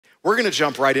We're gonna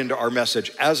jump right into our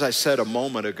message. As I said a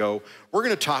moment ago, we're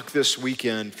gonna talk this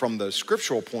weekend from the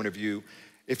scriptural point of view.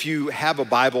 If you have a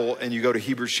Bible and you go to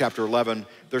Hebrews chapter 11,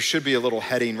 there should be a little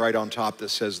heading right on top that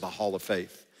says the Hall of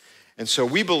Faith. And so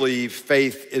we believe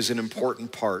faith is an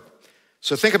important part.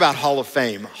 So think about Hall of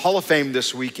Fame. Hall of Fame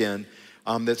this weekend,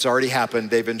 that's already happened.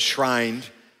 They've enshrined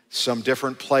some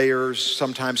different players,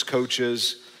 sometimes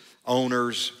coaches,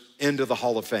 owners, into the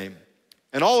Hall of Fame.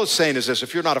 And all it's saying is this: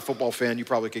 if you're not a football fan, you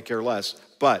probably could care less,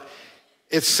 but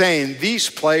it's saying these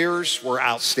players were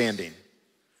outstanding.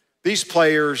 These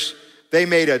players, they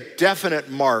made a definite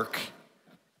mark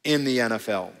in the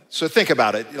NFL. So think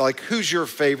about it. Like, who's your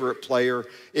favorite player?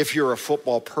 If you're a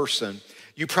football person,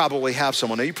 you probably have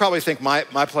someone. Now, you probably think my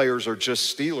players are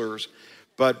just Steelers,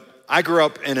 but I grew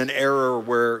up in an era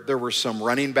where there were some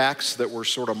running backs that were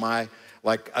sort of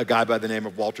like a guy by the name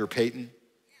of Walter Payton.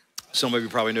 Some of you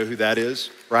probably know who that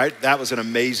is, right? That was an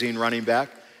amazing running back.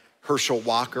 Herschel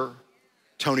Walker,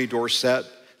 Tony Dorsett.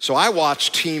 So I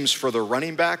watched teams for the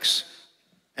running backs,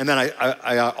 and then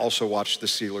I also watched the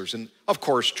Steelers. And of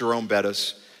course, Jerome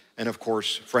Bettis, and of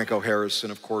course, Franco Harris,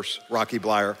 and of course, Rocky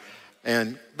Bleier.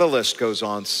 And the list goes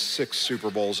on, 6 Super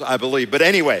Bowls, I believe. But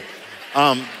anyway,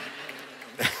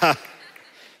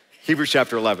 Hebrews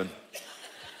chapter 11.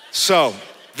 So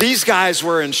these guys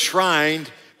were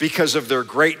enshrined because of their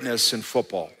greatness in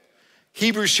football.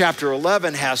 Hebrews chapter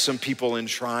 11 has some people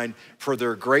enshrined for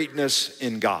their greatness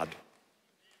in God.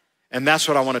 And that's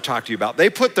what I want to talk to you about. They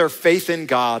put their faith in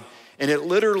God, and it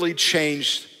literally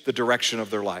changed the direction of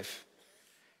their life.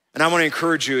 And I want to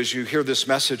encourage you as you hear this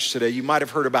message today. You might have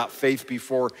heard about faith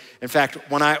before. In fact,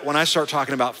 when I start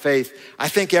talking about faith, I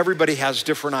think everybody has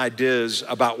different ideas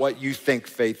about what you think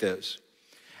faith is.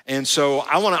 And so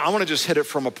I want to just hit it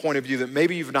from a point of view that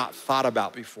maybe you've not thought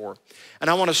about before. And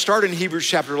I want to start in Hebrews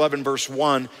chapter 11, verse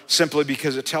 1, simply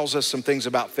because it tells us some things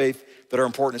about faith that are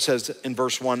important. It says in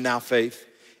verse 1, now faith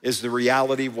is the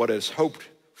reality of what is hoped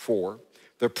for,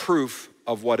 the proof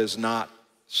of what is not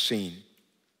seen.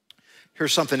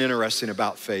 Here's something interesting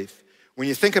about faith. When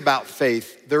you think about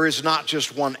faith, there is not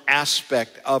just one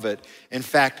aspect of it. In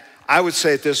fact, I would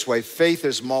say it this way: faith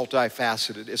is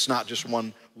multifaceted. It's not just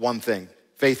one thing.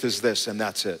 Faith is this, and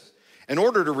that's it. In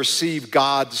order to receive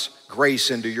God's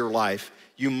grace into your life,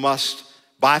 you must,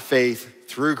 by faith,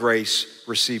 through grace,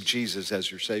 receive Jesus as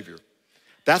your Savior.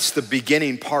 That's the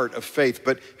beginning part of faith.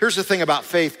 But here's the thing about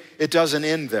faith: it doesn't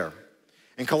end there.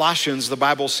 In Colossians, the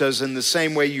Bible says, in the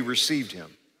same way you received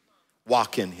him,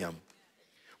 walk in him.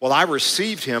 Well, I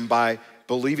received him by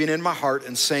believing in my heart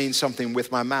and saying something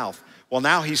with my mouth. Well,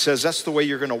 now he says that's the way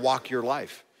you're gonna walk your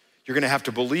life. You're gonna have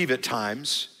to believe at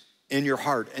times in your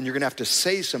heart, and you're gonna have to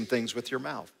say some things with your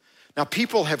mouth. Now,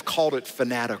 people have called it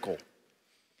fanatical.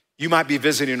 You might be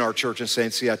visiting our church and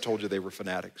saying, see, I told you they were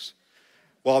fanatics.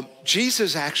 Well,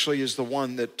 Jesus actually is the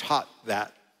one that taught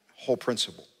that whole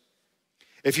principle.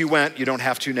 If you went, you don't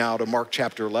have to now, to Mark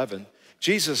chapter 11,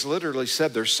 Jesus literally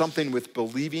said there's something with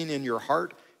believing in your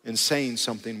heart and saying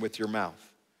something with your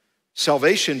mouth.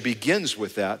 Salvation begins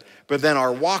with that, but then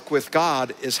our walk with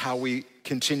God is how we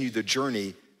continue the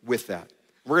journey with that.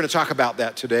 We're gonna talk about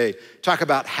that today, talk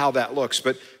about how that looks.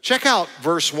 But check out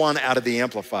verse 1 out of the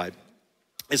Amplified.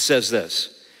 It says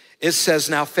this. It says,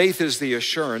 now faith is the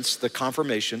assurance, the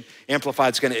confirmation.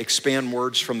 Amplified's gonna expand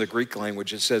words from the Greek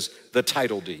language. It says the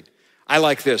title deed. I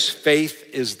like this: faith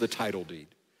is the title deed.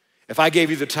 If I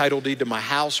gave you the title deed to my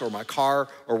house or my car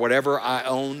or whatever I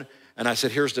own, and I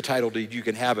said, here's the title deed, you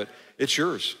can have it, it's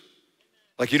yours.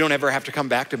 Like, you don't ever have to come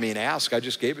back to me and ask, I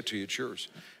just gave it to you, it's yours.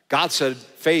 God said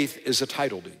faith is a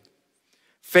title deed.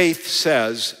 Faith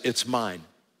says it's mine.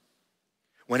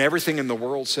 When everything in the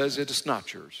world says it is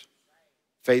not yours,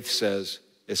 faith says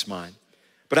it's mine.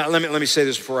 But let me say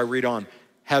this before I read on.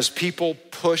 Has people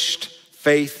pushed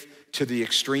faith to the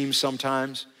extreme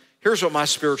sometimes? Here's what my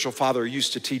spiritual father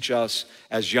used to teach us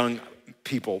as young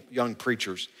people, young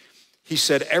preachers. He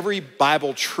said, every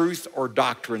Bible truth or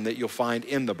doctrine that you'll find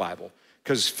in the Bible,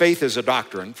 because faith is a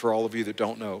doctrine, for all of you that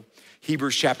don't know.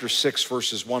 Hebrews chapter 6,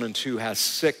 verses 1 and 2 has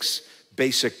 6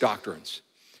 basic doctrines.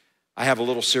 I have a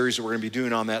little series that we're gonna be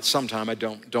doing on that sometime. I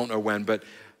don't know when, but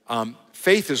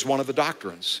faith is one of the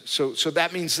doctrines. So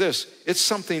that means this: it's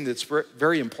something that's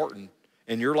very important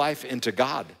in your life and to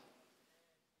God.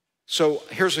 So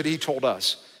here's what he told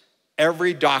us.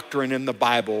 Every doctrine in the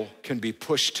Bible can be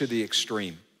pushed to the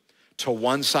extreme, to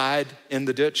one side in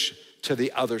the ditch, to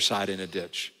the other side in a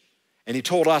ditch. And he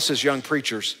told us as young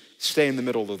preachers, stay in the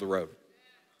middle of the road.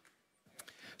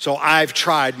 So I've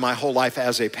tried my whole life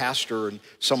as a pastor and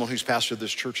someone who's pastored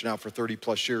this church now for 30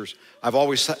 plus years.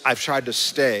 I've tried to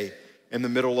stay in the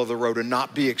middle of the road and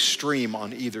not be extreme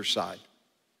on either side.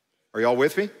 Are y'all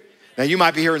with me? Now you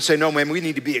might be here and say, no, man, we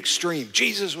need to be extreme.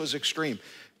 Jesus was extreme.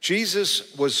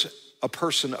 Jesus was a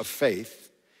person of faith,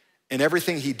 and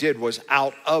everything he did was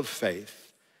out of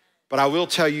faith. But I will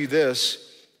tell you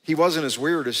this, he wasn't as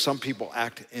weird as some people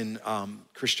act in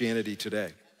Christianity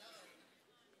today.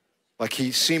 Like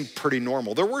he seemed pretty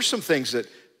normal. There were some things that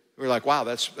we were like, wow,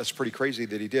 that's pretty crazy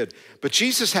that he did. But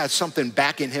Jesus had something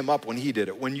backing him up when he did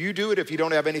it. When you do it, if you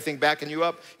don't have anything backing you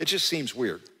up, it just seems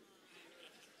weird.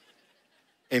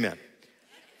 Amen.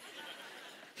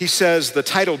 He says, the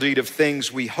title deed of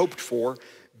things we hoped for,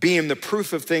 being the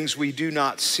proof of things we do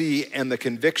not see and the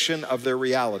conviction of their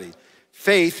reality.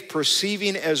 Faith,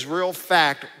 perceiving as real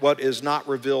fact what is not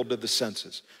revealed to the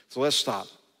senses. So let's stop.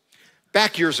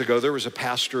 Back years ago, there was a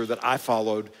pastor that I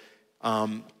followed.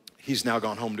 He's now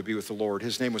gone home to be with the Lord.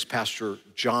 His name was Pastor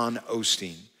John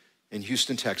Osteen in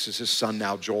Houston, Texas. His son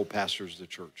now, Joel, pastors the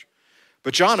church.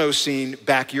 But John Osteen,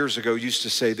 back years ago, used to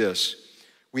say this: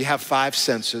 we have 5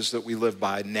 senses that we live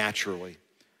by naturally,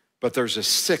 but there's a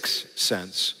 6th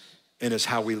sense, and it's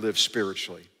how we live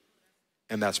spiritually,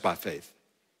 and that's by faith.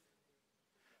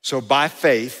 So by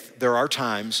faith, there are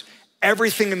times,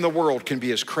 everything in the world can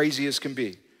be as crazy as can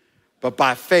be, but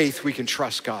by faith, we can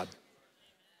trust God.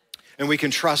 And we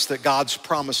can trust that God's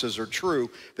promises are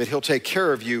true, that he'll take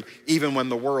care of you even when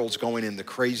the world's going in the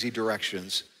crazy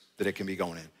directions that it can be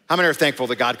going in. How many are thankful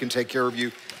that God can take care of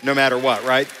you no matter what,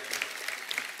 right?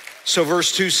 So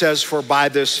verse 2 says, for by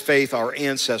this faith our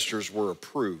ancestors were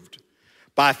approved.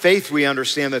 By faith we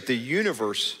understand that the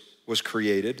universe was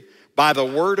created by the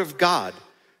word of God,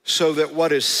 so that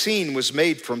what is seen was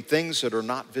made from things that are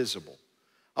not visible.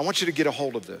 I want you to get a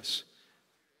hold of this.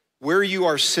 Where you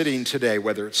are sitting today,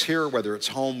 whether it's here, whether it's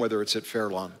home, whether it's at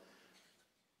Fairlawn,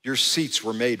 your seats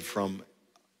were made from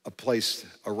a place,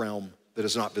 a realm that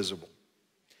is not visible.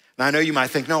 Now, I know you might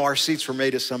think, no, our seats were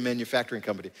made at some manufacturing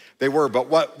company. They were, but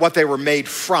what they were made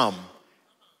from,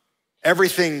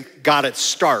 everything got its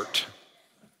start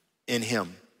in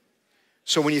him.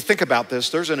 So when you think about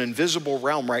this, there's an invisible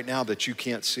realm right now that you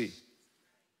can't see.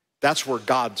 That's where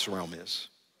God's realm is.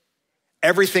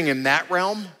 Everything in that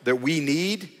realm that we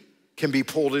need can be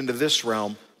pulled into this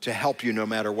realm to help you no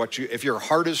matter what if your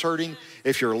heart is hurting,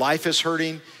 if your life is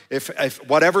hurting, if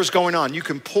whatever's going on, you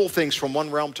can pull things from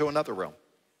one realm to another realm.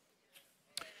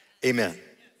 Amen.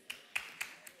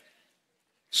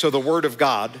 So the word of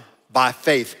God, by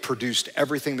faith, produced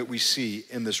everything that we see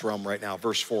in this realm right now.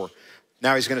 Verse 4.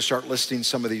 Now he's going to start listing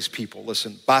some of these people.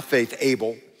 Listen, by faith,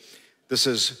 Abel. This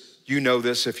is, you know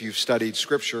this if you've studied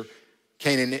scripture.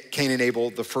 Cain and Abel,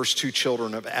 the first 2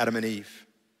 children of Adam and Eve.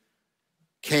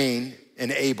 Cain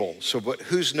and Abel. So but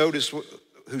who's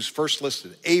first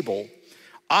listed? Abel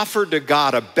offered to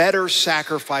God a better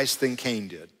sacrifice than Cain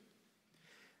did.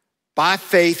 By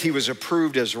faith, he was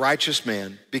approved as righteous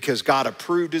man because God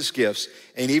approved his gifts.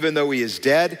 And even though he is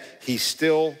dead, he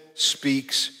still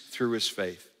speaks through his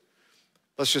faith.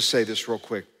 Let's just say this real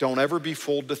quick. Don't ever be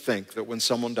fooled to think that when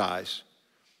someone dies,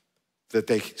 that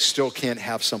they still can't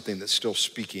have something that's still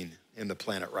speaking in the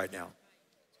planet right now.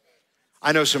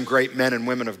 I know some great men and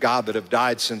women of God that have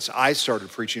died since I started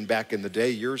preaching back in the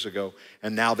day years ago,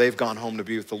 and now they've gone home to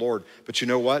be with the Lord. But you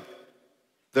know what?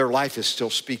 Their life is still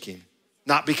speaking.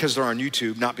 Not because they're on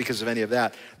YouTube, not because of any of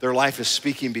that. Their life is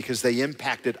speaking because they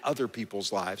impacted other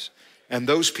people's lives. And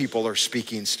those people are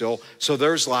speaking still, so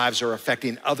their lives are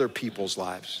affecting other people's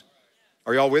lives.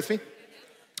 Are y'all with me?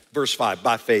 Verse 5,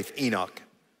 by faith, Enoch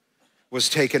was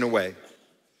taken away.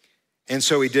 And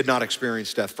so he did not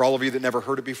experience death. For all of you that never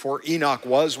heard it before, Enoch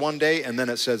was one day, and then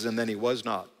it says, and then he was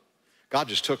not. God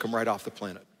just took him right off the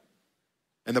planet.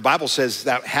 And the Bible says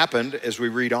that happened as we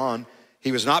read on.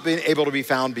 He was not being able to be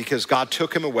found because God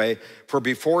took him away. For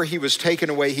before he was taken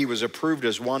away, he was approved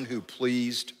as one who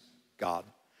pleased God.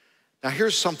 Now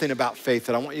here's something about faith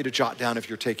that I want you to jot down if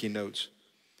you're taking notes.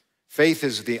 Faith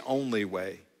is the only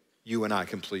way you and I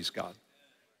can please God.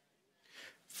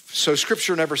 So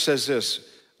scripture never says this.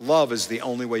 Love is the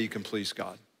only way you can please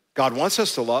God. God wants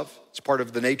us to love. It's part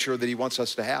of the nature that he wants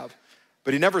us to have.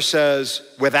 But he never says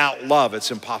without love, it's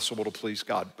impossible to please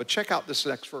God. But check out this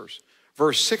next verse.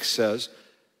 Verse 6 says,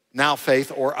 now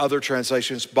faith, or other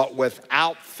translations, but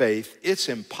without faith, it's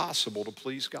impossible to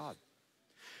please God.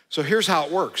 So here's how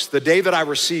it works. The day that I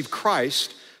received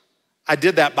Christ, I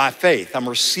did that by faith. I'm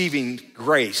receiving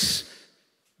grace,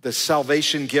 the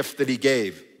salvation gift that he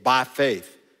gave by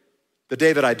faith. The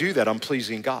day that I do that, I'm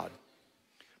pleasing God.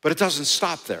 But it doesn't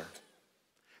stop there.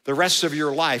 The rest of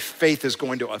your life, faith is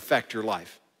going to affect your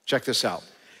life. Check this out.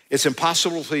 It's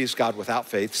impossible to please God without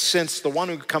faith, since the one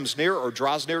who comes near or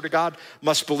draws near to God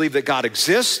must believe that God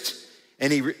exists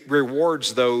and he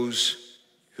rewards those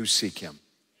who seek him.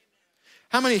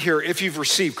 How many here, if you've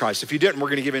received Christ, if you didn't, we're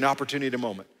gonna give you an opportunity in a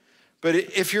moment. But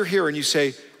if you're here and you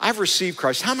say, I've received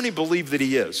Christ, how many believe that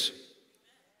he is?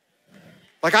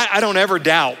 Like, I don't ever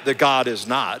doubt that God is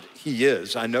not. He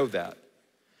is, I know that.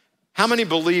 How many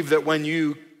believe that when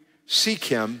you seek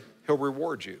him, he'll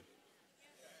reward you?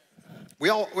 We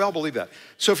all believe that.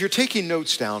 So if you're taking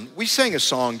notes down, we sang a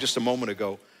song just a moment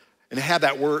ago, and it had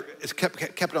that word, it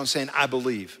kept on saying, I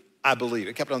believe, I believe.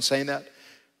 It kept on saying that.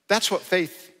 That's what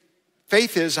faith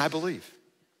is, I believe.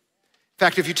 In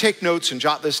fact, if you take notes and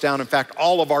jot this down, in fact,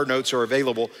 all of our notes are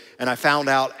available, and I found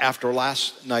out after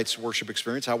last night's worship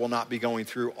experience, I will not be going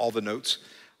through all the notes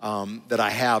that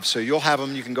I have. So you'll have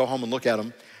them, you can go home and look at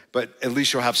them, but at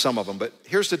least you'll have some of them. But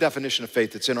here's the definition of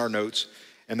faith that's in our notes,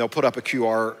 and they'll put up a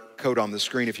QR code on the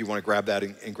screen if you want to grab that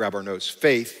and grab our notes.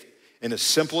 Faith, in its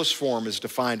simplest form, is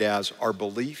defined as our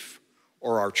belief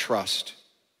or our trust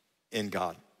in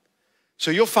God. So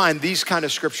you'll find these kind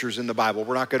of scriptures in the Bible.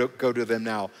 We're not going to go to them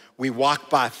now. We walk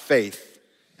by faith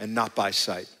and not by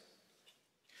sight.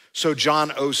 So John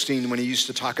Osteen, when he used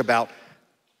to talk about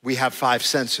we have 5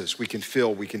 senses, we can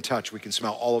feel, we can touch, we can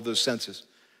smell, all of those senses.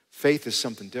 Faith is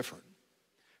something different.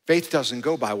 Faith doesn't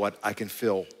go by what I can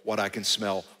feel, what I can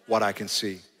smell, what I can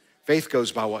see. Faith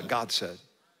goes by what God said.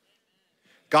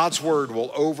 God's word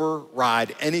will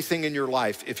override anything in your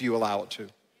life if you allow it to,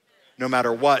 no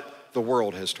matter what the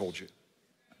world has told you.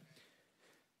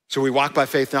 So we walk by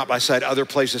faith, not by sight. Other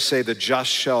places say the just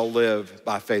shall live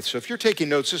by faith. So if you're taking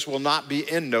notes, this will not be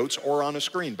in notes or on a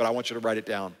screen, but I want you to write it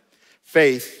down.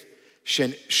 Faith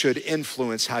should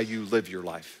influence how you live your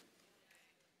life.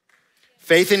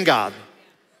 Faith in God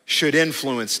should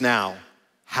influence now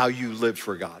how you live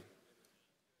for God.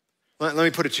 Let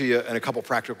me put it to you in a couple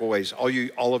practical ways.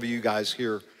 All of you guys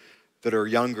here that are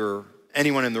younger,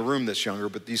 anyone in the room that's younger,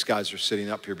 but these guys are sitting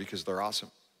up here because they're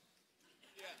awesome.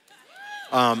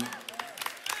 I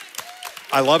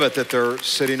love it that they're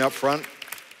sitting up front,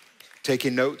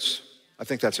 taking notes. I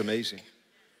think that's amazing.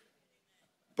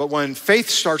 But when faith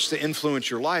starts to influence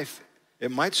your life,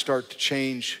 it might start to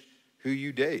change who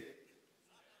you date.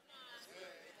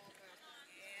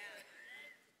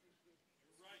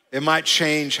 It might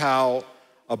change how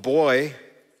a boy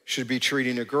should be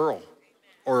treating a girl,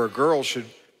 or a girl should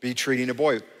be treating a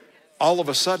boy. All of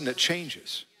a sudden, it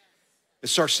changes. It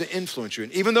starts to influence you.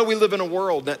 And even though we live in a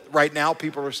world that right now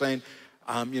people are saying,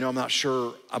 I'm not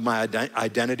sure of my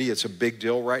identity. It's a big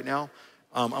deal right now.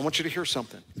 I want you to hear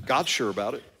something. God's sure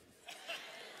about it.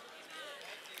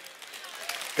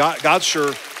 God's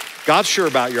sure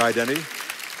about your identity.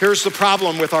 Here's the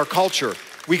problem with our culture.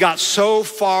 We got so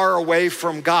far away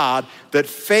from God that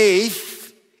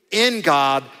faith in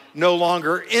God no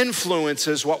longer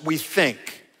influences what we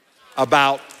think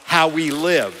about how we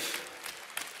live.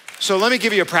 So let me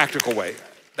give you a practical way.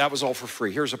 That was all for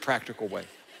free. Here's a practical way.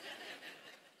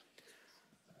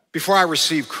 Before I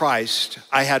received Christ,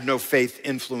 I had no faith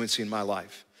influencing my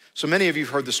life. So many of you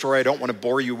have heard the story. I don't want to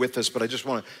bore you with this, but I just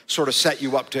want to sort of set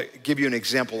you up to give you an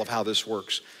example of how this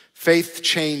works. Faith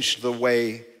changed the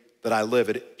way that I live.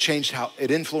 It changed how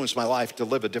it influenced my life to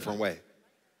live a different way.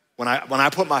 When I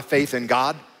put my faith in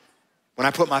God, when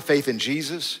I put my faith in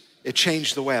Jesus, it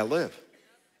changed the way I live.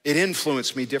 It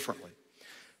influenced me differently.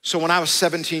 So when I was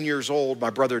 17 years old, my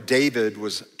brother David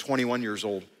was 21 years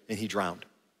old and he drowned.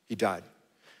 He died.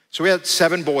 So we had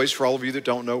 7 boys, for all of you that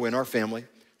don't know, in our family.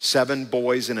 7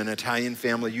 boys in an Italian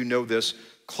family. You know this,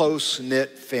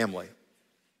 close-knit family.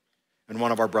 And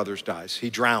one of our brothers dies. He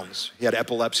drowns. He had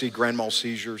epilepsy, grand mal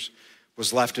seizures,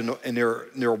 was left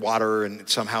near water and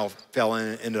somehow fell in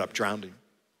and ended up drowning.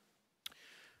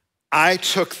 I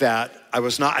took that.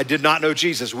 I did not know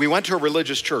Jesus. We went to a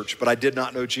religious church, but I did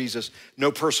not know Jesus.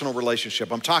 No personal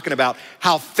relationship. I'm talking about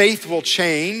how faith will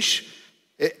change.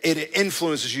 It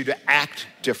influences you to act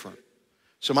different.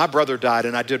 So my brother died,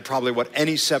 and I did probably what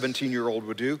any 17-year-old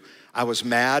would do. I was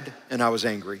mad and I was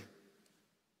angry.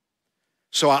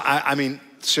 So I mean,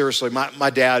 seriously, my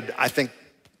dad, I think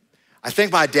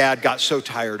my dad got so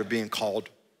tired of being called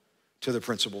to the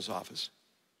principal's office,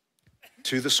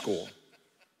 to the school.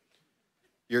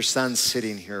 Your son's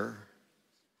sitting here.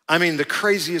 I mean, the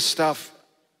craziest stuff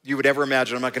you would ever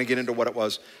imagine. I'm not gonna get into what it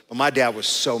was, but my dad was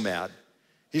so mad.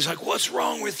 He's like, what's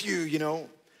wrong with you,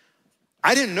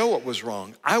 I didn't know what was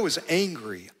wrong. I was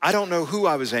angry. I don't know who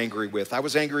I was angry with. I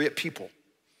was angry at people.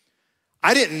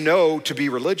 I didn't know to be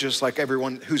religious like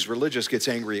everyone who's religious gets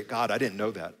angry at God. I didn't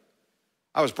know that.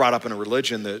 I was brought up in a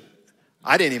religion that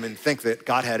I didn't even think that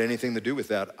God had anything to do with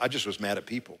that. I just was mad at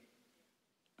people.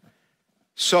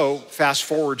 So fast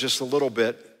forward just a little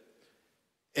bit,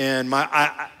 and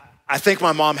I think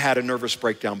my mom had a nervous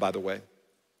breakdown, by the way.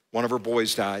 One of her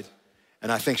boys died,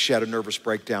 And I think she had a nervous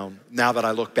breakdown now that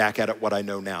I look back at it, what I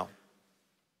know now.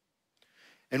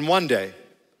 And one day,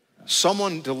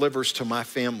 someone delivers to my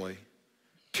family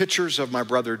pictures of my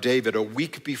brother David a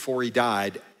week before he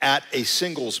died at a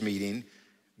singles meeting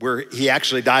where he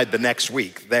actually died the next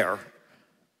week there,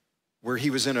 where he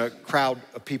was in a crowd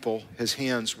of people, his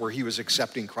hands, where he was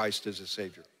accepting Christ as his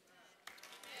Savior.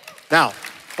 Now,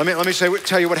 let me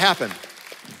tell you what happened.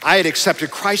 I had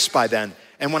accepted Christ by then.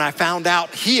 And when I found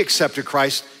out he accepted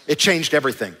Christ, it changed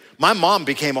everything. My mom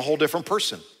became a whole different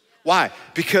person. Why?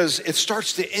 Because it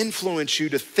starts to influence you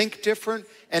to think different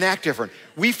and act different.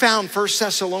 We found 1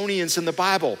 Thessalonians in the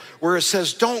Bible where it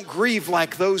says, don't grieve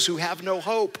like those who have no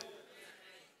hope.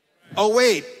 Oh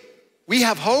wait, we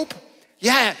have hope?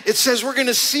 Yeah, it says we're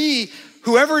gonna see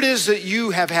whoever it is that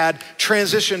you have had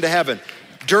transition to heaven.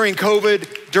 During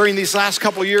COVID, during these last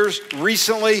couple of years,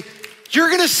 recently, you're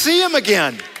gonna see him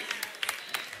again.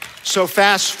 So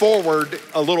fast forward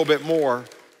a little bit more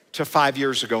to 5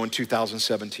 years ago in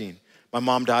 2017. My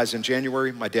mom dies in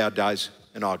January, my dad dies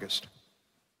in August.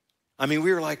 I mean,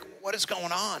 we were like, what is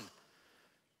going on?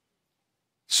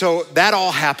 So that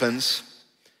all happens.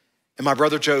 And my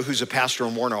brother Joe, who's a pastor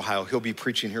in Warren, Ohio, he'll be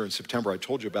preaching here in September. I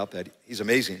told you about that. He's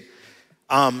amazing.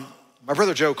 My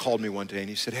brother Joe called me one day and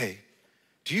he said, hey,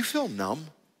 do you feel numb?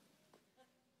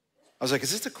 I was like,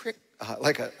 is this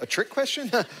a trick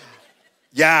question?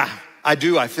 Yeah, I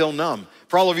do. I feel numb.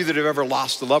 For all of you that have ever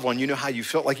lost a loved one, you know how you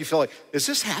feel like, is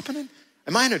this happening?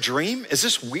 Am I in a dream? Is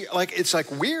this weird? It's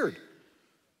like weird.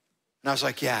 And I was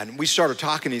like, yeah. And we started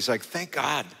talking. He's like, thank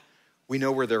God we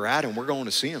know where they're at and we're going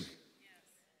to see them.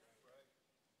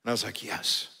 And I was like,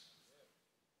 yes.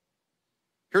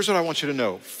 Here's what I want you to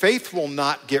know. Faith will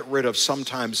not get rid of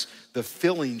sometimes the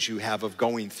feelings you have of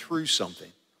going through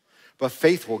something, but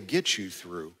faith will get you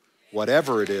through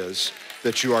whatever it is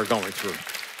that you are going through.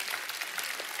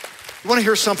 You wanna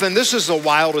hear something? This is the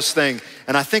wildest thing,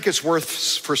 and I think it's worth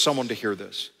for someone to hear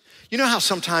this. You know how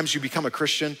sometimes you become a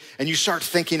Christian and you start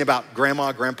thinking about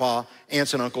grandma, grandpa,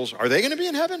 aunts and uncles, are they gonna be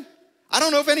in heaven? I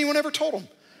don't know if anyone ever told them.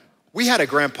 We had a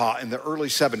grandpa in the early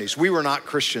 70s. We were not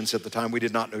Christians at the time. We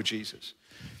did not know Jesus.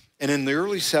 And in the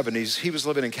early 70s, he was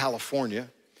living in California,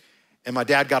 and my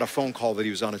dad got a phone call that he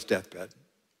was on his deathbed.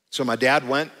 So my dad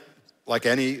went, like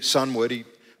any son would, he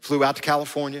flew out to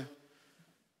California,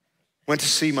 went to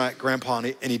see my grandpa,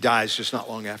 and he dies just not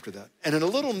long after that. And then a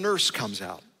little nurse comes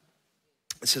out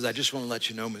and says, I just want to let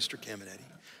you know, Mr. Cameneti,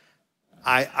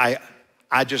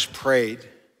 I just prayed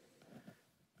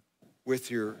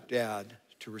with your dad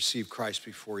to receive Christ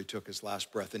before he took his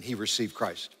last breath, and he received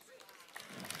Christ.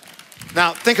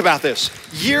 Now, think about this.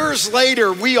 Years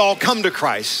later, we all come to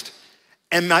Christ,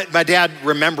 and my dad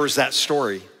remembers that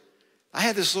story. I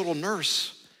had this little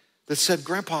nurse that said,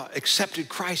 Grandpa accepted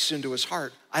Christ into his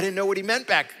heart. I didn't know what she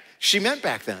meant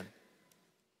back then.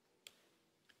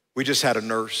 We just had a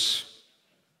nurse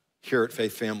here at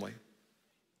Faith Family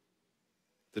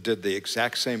that did the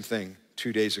exact same thing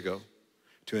 2 days ago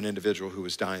to an individual who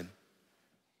was dying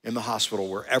in the hospital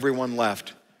where everyone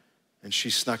left, and she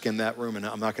snuck in that room, and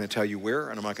I'm not gonna tell you where,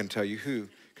 and I'm not gonna tell you who,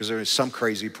 because there is some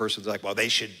crazy person that's like, well, they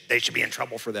should be in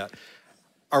trouble for that.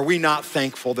 Are we not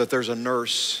thankful that there's a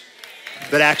nurse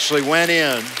that actually went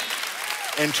in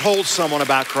and told someone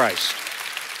about Christ?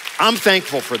 I'm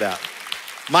thankful for that.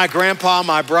 My grandpa,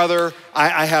 my brother,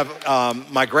 I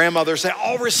have my grandmothers, they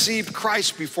all received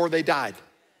Christ before they died.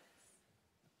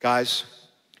 Guys,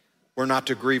 we're not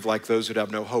to grieve like those that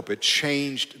have no hope. It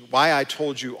changed. Why I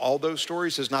told you all those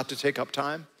stories is not to take up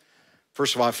time.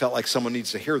 First of all, I felt like someone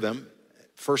needs to hear them.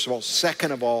 First of all.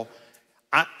 Second of all,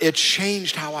 it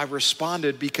changed how I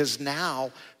responded because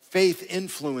now faith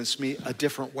influenced me a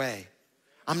different way.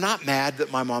 I'm not mad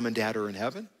that my mom and dad are in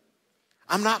heaven.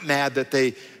 I'm not mad that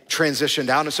they transitioned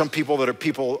out. And some people that are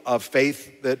people of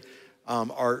faith that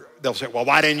they'll say, well,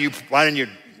 why didn't you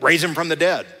raise them from the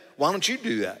dead? Why don't you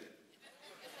do that?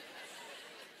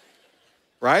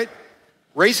 Right?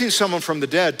 Raising someone from the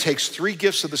dead takes 3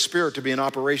 gifts of the Spirit to be in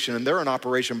operation, and they're in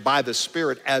operation by the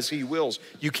Spirit as he wills.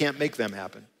 You can't make them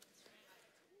happen.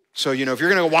 So, if you're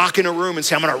gonna walk in a room and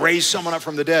say, I'm gonna raise someone up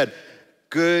from the dead,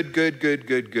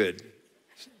 good.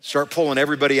 Start pulling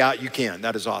everybody out you can.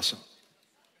 That is awesome.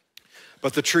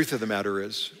 But the truth of the matter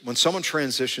is, when someone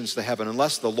transitions to heaven,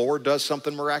 unless the Lord does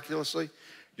something miraculously,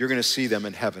 you're gonna see them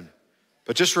in heaven.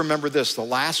 But just remember this, the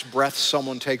last breath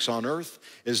someone takes on earth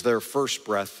is their first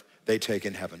breath they take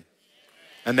in heaven.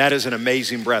 And that is an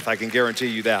amazing breath, I can guarantee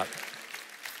you that.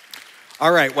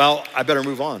 All right, well, I better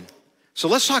move on. So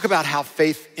let's talk about how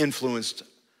faith influenced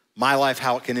my life,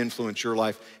 how it can influence your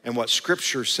life, and what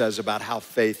Scripture says about how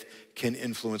faith can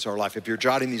influence our life. If you're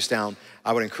jotting these down,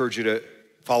 I would encourage you to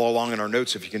follow along in our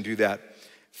notes if you can do that.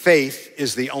 Faith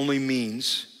is the only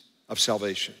means of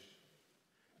salvation.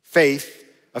 Faith,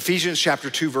 Ephesians chapter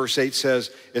 2, verse 8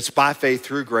 says, it's by faith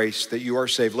through grace that you are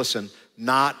saved. Listen,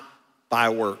 not by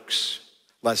works,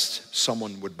 lest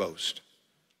someone would boast.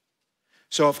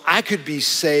 So if I could be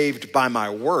saved by my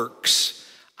works,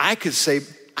 I could say,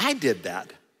 I did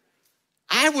that.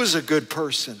 I was a good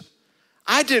person.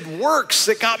 I did works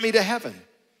that got me to heaven.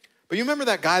 But you remember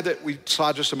that guy that we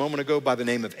saw just a moment ago by the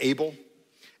name of Abel?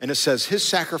 And it says his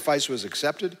sacrifice was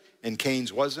accepted and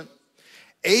Cain's wasn't.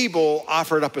 Abel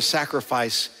offered up a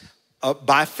sacrifice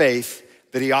by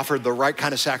faith that he offered the right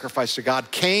kind of sacrifice to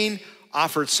God. Cain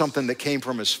offered something that came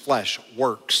from his flesh,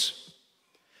 works.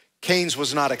 Cain's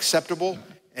was not acceptable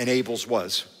and Abel's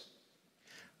was.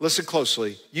 Listen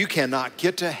closely, you cannot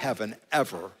get to heaven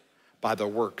ever by the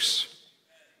works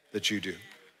that you do,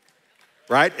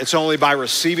 right? It's only by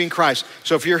receiving Christ.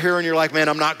 So if you're here and you're like, man,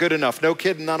 I'm not good enough. No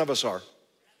kidding, none of us are.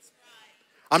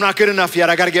 I'm not good enough yet,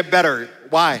 I gotta get better.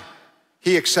 Why?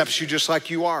 He accepts you just like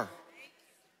you are.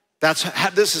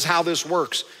 This is how this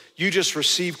works. You just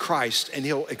receive Christ and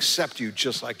he'll accept you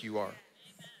just like you are.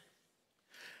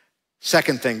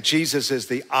 Second thing, Jesus is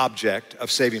the object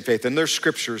of saving faith. And there's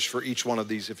scriptures for each one of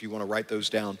these. If you want to write those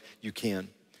down, you can.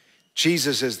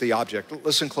 Jesus is the object.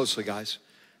 Listen closely, guys.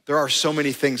 There are so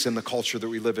many things in the culture that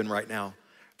we live in right now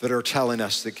that are telling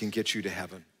us that can get you to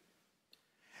heaven.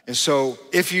 And so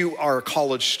if you are a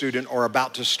college student or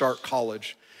about to start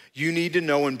college, you need to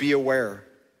know and be aware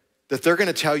that they're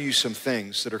gonna tell you some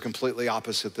things that are completely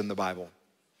opposite than the Bible.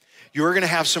 You are gonna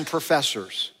have some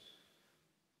professors.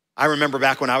 I remember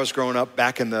back when I was growing up,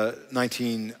 back in the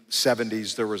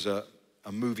 1970s, there was a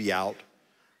movie out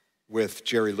with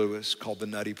Jerry Lewis called The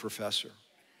Nutty Professor.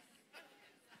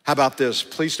 How about this?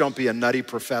 Please don't be a nutty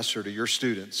professor to your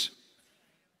students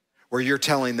where you're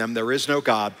telling them there is no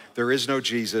God, there is no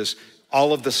Jesus,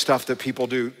 all of the stuff that people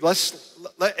do.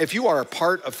 If you are a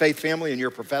part of Faith Family and you're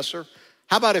a professor,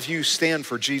 how about if you stand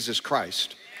for Jesus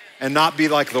Christ and not be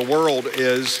like the world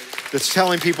is that's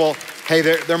telling people, hey,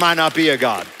 there might not be a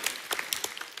God.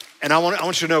 And I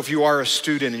want you to know if you are a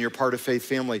student and you're part of Faith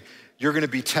Family, you're gonna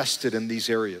be tested in these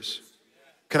areas.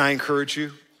 Can I encourage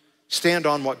you? Stand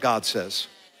on what God says.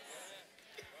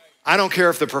 I don't care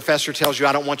if the professor tells you,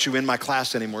 I don't want you in my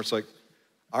class anymore. It's like,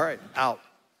 all right, out.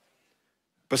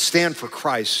 But stand for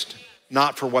Christ,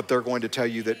 not for what they're going to tell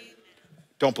you that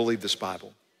don't believe this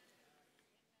Bible.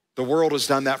 The world has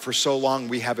done that for so long.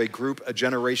 We have a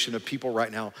generation of people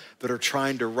right now that are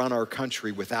trying to run our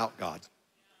country without God.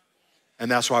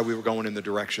 And that's why we were going in the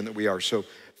direction that we are. So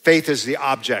faith is the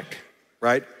object,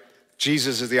 right?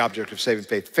 Jesus is the object of saving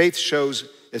faith. Faith shows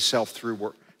itself through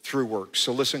works.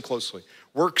 So listen closely.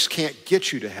 Works can't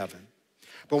get you to heaven.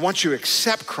 But once you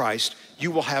accept Christ,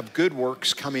 you will have good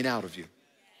works coming out of you.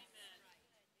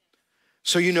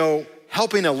 So,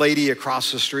 helping a lady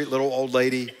across the street, little old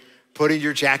lady, putting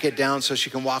your jacket down so she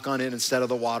can walk on in instead of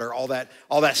the water, all that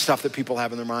stuff that people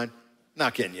have in their mind,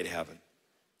 not getting you to heaven.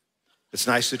 It's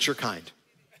nice that you're kind,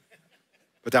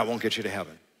 but that won't get you to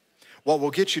heaven. What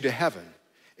will get you to heaven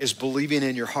is believing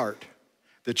in your heart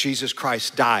that Jesus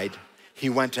Christ died, he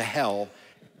went to hell,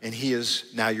 and he is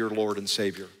now your Lord and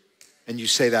Savior. And you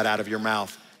say that out of your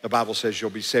mouth. The Bible says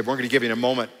you'll be saved. We're gonna give you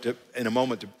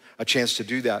a chance to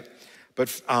do that.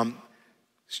 But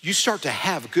you start to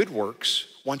have good works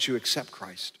once you accept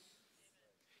Christ.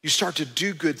 You start to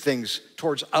do good things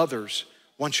towards others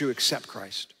once you accept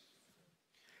Christ.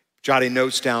 Jotting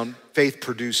notes down, faith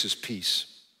produces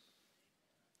peace.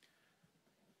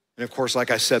 And of course,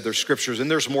 like I said, there's scriptures, and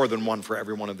there's more than one for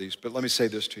every one of these, but let me say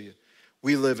this to you.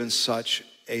 We live in such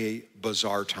a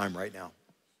bizarre time right now,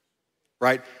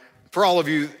 right? For all of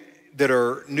you that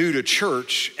are new to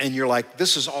church and you're like,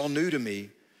 this is all new to me,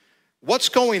 what's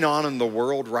going on in the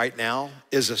world right now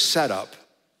is a setup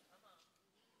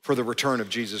for the return of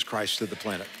Jesus Christ to the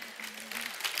planet.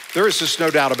 There is just no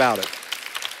doubt about it.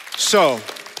 So,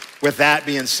 with that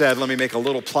being said, let me make a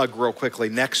little plug real quickly.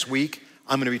 Next week,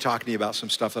 I'm gonna be talking to you about some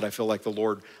stuff that I feel like the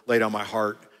Lord laid on my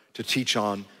heart to teach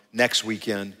on next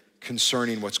weekend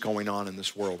concerning what's going on in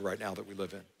this world right now that we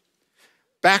live in.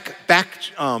 Back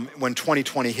when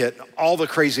 2020 hit, all the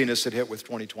craziness that hit with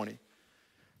 2020,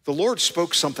 the Lord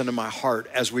spoke something to my heart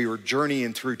as we were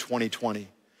journeying through 2020.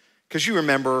 Because you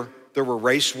remember, there were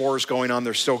race wars going on,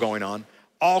 they're still going on,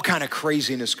 all kind of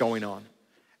craziness going on.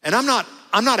 And I'm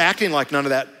not acting like none of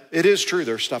that. It is true,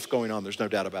 there's stuff going on, there's no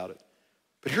doubt about it.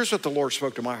 But here's what the Lord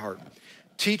spoke to my heart.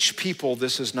 Teach people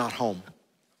this is not home.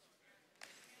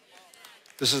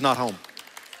 This is not home.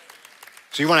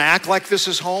 So you wanna act like this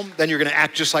is home, then you're gonna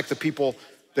act just like the people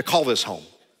that call this home.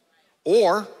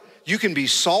 Or you can be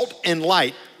salt and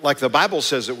light like the Bible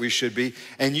says that we should be,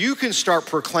 and you can start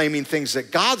proclaiming things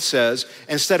that God says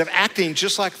instead of acting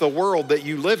just like the world that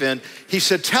you live in. He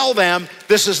said, tell them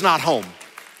this is not home.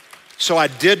 So I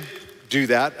did do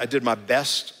that. I did my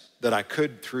best that I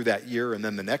could through that year and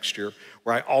then the next year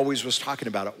where I always was talking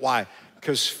about it. Why?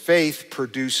 Because faith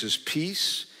produces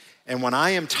peace. And when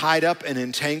I am tied up and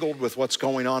entangled with what's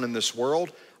going on in this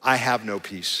world, I have no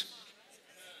peace.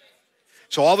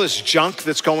 So all this junk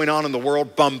that's going on in the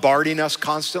world, bombarding us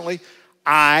constantly,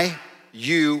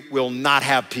 you will not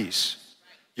have peace.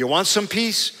 You want some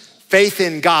peace? Faith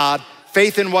in God,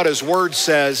 faith in what his word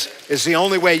says is the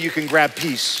only way you can grab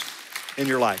peace in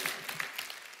your life.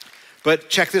 But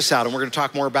check this out, and we're gonna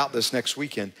talk more about this next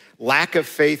weekend. Lack of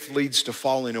faith leads to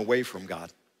falling away from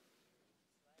God.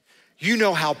 You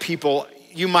know how people,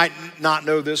 you might not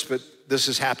know this, but this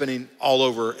is happening all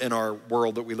over in our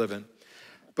world that we live in.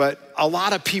 But a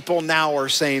lot of people now are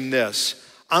saying this,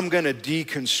 I'm gonna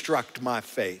deconstruct my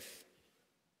faith.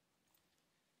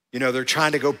 You know, they're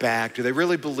trying to go back. Do they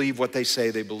really believe what they say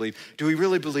they believe? Do we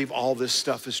really believe all this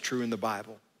stuff is true in the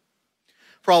Bible?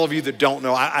 For all of you that don't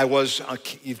know,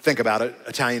 you think about it,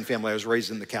 Italian family, I was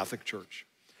raised in the Catholic Church.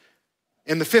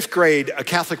 In the 5th grade, a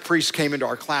Catholic priest came into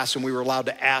our class and we were allowed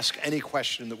to ask any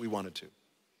question that we wanted to.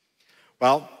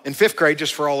 Well, in 5th grade,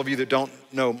 just for all of you that don't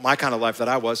know my kind of life that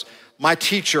I was, my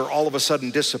teacher all of a sudden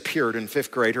disappeared in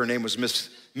 5th grade. Her name was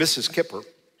Mrs. Kipper.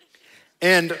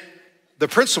 And the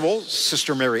principal,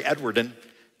 Sister Mary Edwarden,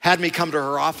 had me come to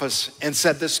her office and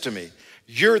said this to me,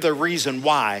 you're the reason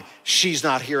why she's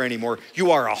not here anymore.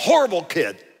 You are a horrible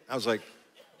kid. I was like,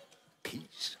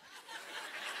 peace.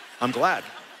 I'm glad.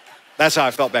 That's how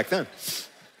I felt back then.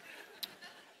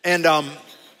 And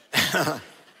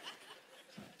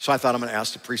so I thought I'm gonna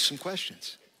ask the priest some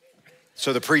questions.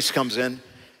 So the priest comes in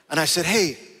and I said,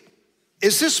 hey,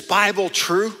 is this Bible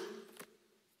true?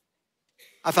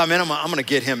 I thought, man, I'm gonna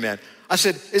get him, man. I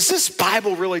said, is this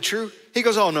Bible really true? He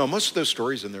goes, oh no, most of those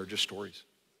stories in there are just stories.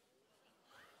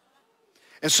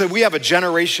 And so we have a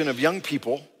generation of young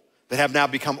people that have now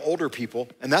become older people,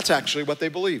 and that's actually what they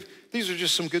believe. These are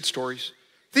just some good stories.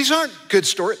 These aren't good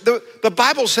stories. The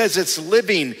Bible says it's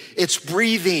living, it's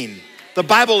breathing. The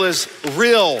Bible is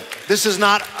real. This is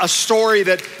not a story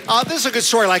that, this is a good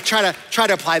story, like try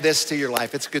to apply this to your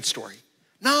life. It's a good story.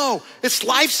 No, it's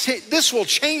life. This will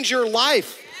change your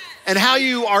life. And how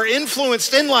you are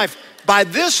influenced in life by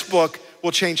this book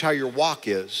will change how your walk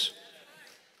is.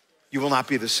 You will not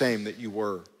be the same that you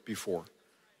were before.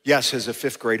 Yes, as a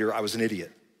 5th grader, I was an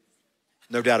idiot.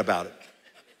 No doubt about it.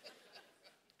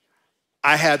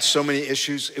 I had so many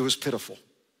issues, it was pitiful.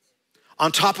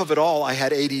 On top of it all, I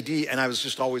had ADD and I was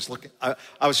just always looking, I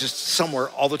was just somewhere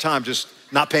all the time, just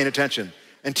not paying attention.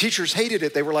 And teachers hated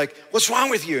it. They were like, what's wrong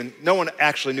with you? And no one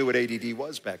actually knew what ADD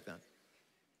was back then.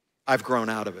 I've grown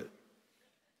out of it.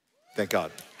 Thank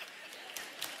God.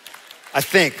 I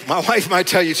think. My wife might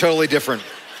tell you totally different.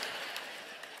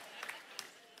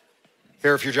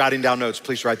 Here, if you're jotting down notes,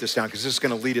 please write this down because this is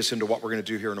gonna lead us into what we're gonna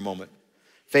do here in a moment.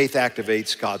 Faith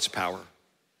activates God's power.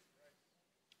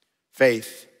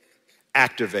 Faith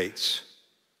activates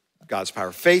God's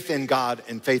power. Faith in God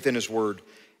and faith in his word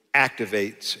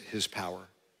activates his power.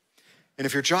 And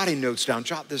if you're jotting notes down,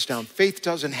 jot this down. Faith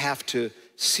doesn't have to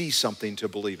see something to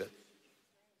believe it.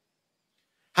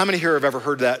 How many here have ever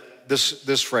heard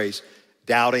this phrase,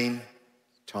 doubting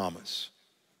Thomas?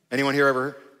 Anyone here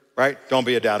ever, right? Don't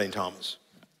be a doubting Thomas.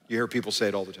 You hear people say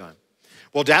it all the time.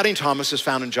 Well, doubting Thomas is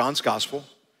found in John's gospel,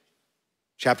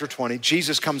 chapter 20.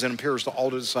 Jesus comes and appears to all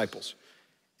the disciples.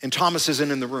 And Thomas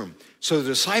isn't in the room. So the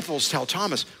disciples tell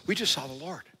Thomas, we just saw the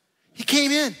Lord. He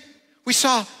came in. We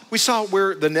saw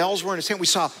where the nails were in his hand. We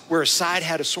saw where his side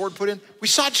had a sword put in. We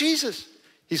saw Jesus.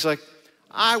 He's like,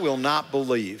 I will not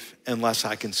believe unless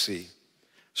I can see.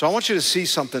 So I want you to see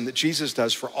something that Jesus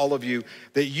does for all of you,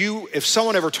 that you, if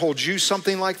someone ever told you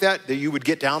something like that you would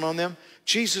get down on them.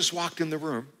 Jesus walked in the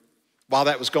room while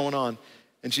that was going on.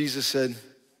 And Jesus said,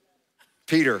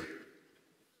 Peter,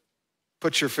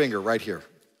 put your finger right here.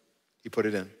 He put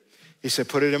it in. He said,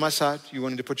 put it in my side. You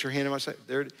wanted to put your hand in my side?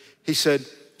 There. He said,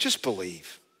 just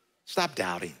believe. Stop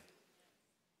doubting.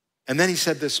 And then he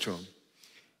said this to him.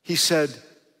 He said,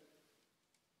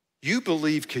 you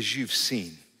believe because you've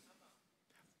seen.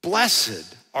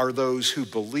 Blessed are those who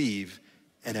believe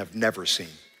and have never seen.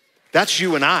 That's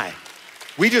you and I.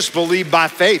 We just believe by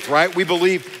faith, right? We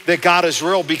believe that God is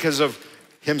real because of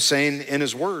him saying in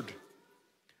his word.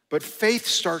 But faith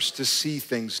starts to see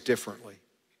things differently.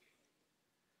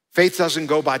 Faith doesn't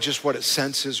go by just what it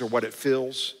senses or what it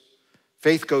feels.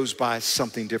 Faith goes by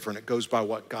something different. It goes by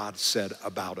what God said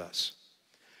about us.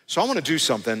 So I want to do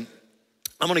something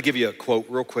I'm gonna give you a quote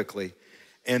real quickly.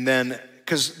 And then,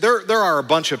 because there are a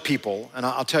bunch of people, and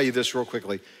I'll tell you this real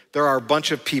quickly. There are a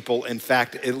bunch of people, in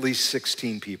fact, at least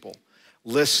 16 people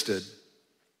listed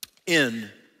in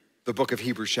the book of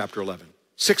Hebrews chapter 11.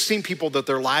 16 people that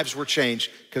their lives were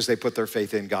changed because they put their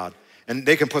faith in God. And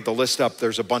they can put the list up.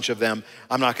 There's a bunch of them.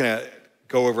 I'm not gonna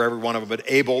go over every one of them, but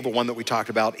Abel, the one that we talked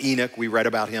about, Enoch, we read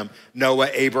about him, Noah,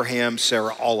 Abraham,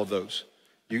 Sarah, all of those.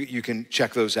 You can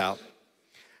check those out.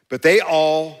 But they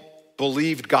all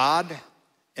believed God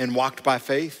and walked by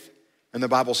faith. And the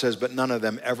Bible says, but none of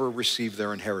them ever received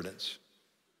their inheritance,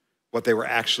 what they were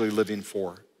actually living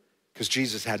for, because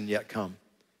Jesus hadn't yet come.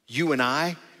 You and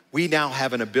I, we now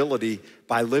have an ability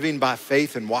by living by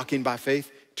faith and walking by faith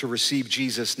to receive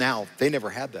Jesus now. They never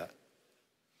had that.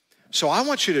 So I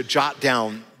want you to jot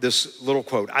down this little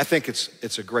quote. I think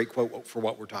it's a great quote for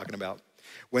what we're talking about.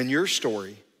 When your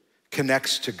story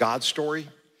connects to God's story,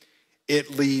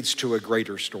 it leads to a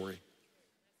greater story.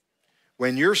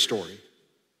 When your story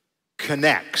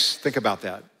connects, think about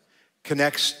that,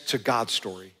 connects to God's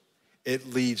story,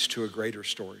 it leads to a greater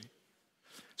story.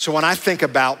 So when I think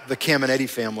about the Cameneti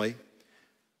family,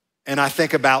 and I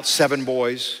think about 7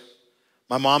 boys,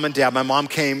 my mom and dad, my mom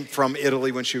came from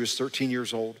Italy when she was 13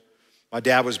 years old. My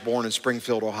dad was born in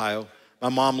Springfield, Ohio. My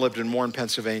mom lived in Warren,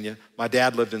 Pennsylvania. My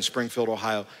dad lived in Springfield,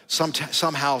 Ohio.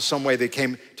 Somehow, some way they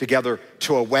came together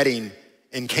to a wedding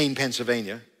in Kane,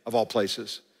 Pennsylvania, of all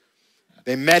places.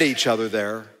 They met each other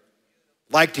there,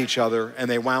 liked each other, and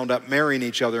they wound up marrying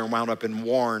each other and wound up in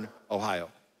Warren, Ohio.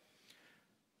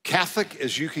 Catholic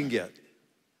as you can get.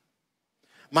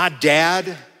 My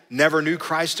dad never knew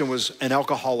Christ and was an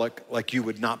alcoholic like you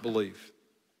would not believe.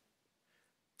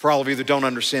 For all of you that don't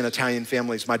understand Italian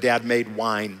families, my dad made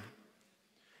wine.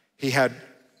 He had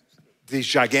these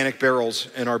gigantic barrels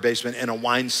in our basement and a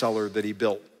wine cellar that he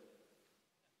built.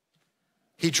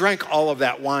 He drank all of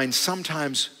that wine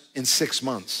sometimes in 6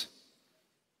 months.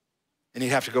 And he'd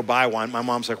have to go buy wine. My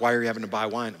mom's like, why are you having to buy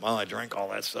wine? Well, I drank all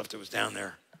that stuff that was down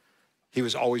there. He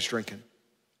was always drinking.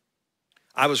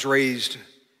 I was raised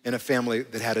in a family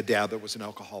that had a dad that was an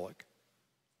alcoholic.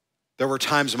 There were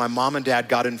times my mom and dad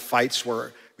got in fights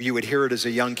where you would hear it as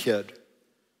a young kid,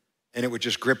 and it would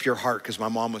just grip your heart because my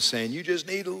mom was saying, you just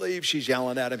need to leave. She's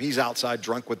yelling at him. He's outside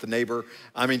drunk with the neighbor.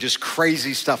 I mean, just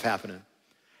crazy stuff happening.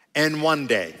 And one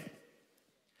day,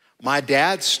 my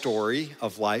dad's story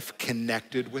of life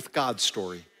connected with God's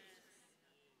story.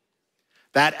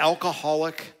 That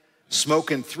alcoholic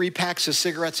smoking 3 packs of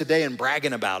cigarettes a day and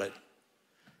bragging about it,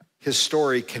 his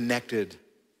story connected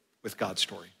with God's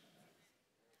story.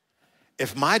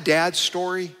 If my dad's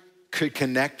story could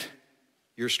connect,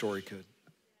 your story could.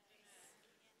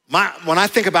 When I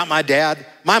think about my dad,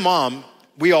 my mom,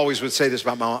 we always would say this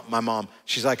about my mom,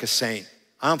 she's like a saint.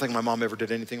 I don't think my mom ever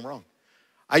did anything wrong.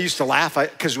 I used to laugh,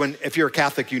 because if you're a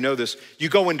Catholic, you know this, you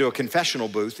go into a confessional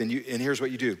booth and here's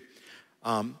what you do.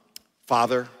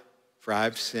 Father, for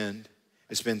I've sinned.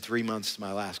 It's been 3 months since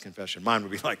my last confession. Mine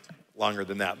would be like longer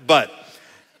than that. But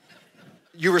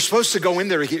you were supposed to go in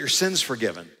there to get your sins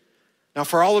forgiven. Now,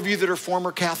 for all of you that are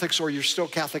former Catholics or you're still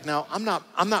Catholic now, I'm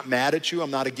not mad at you. I'm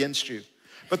not against you.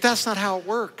 But that's not how it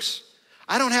works.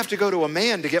 I don't have to go to a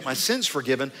man to get my sins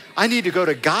forgiven. I need to go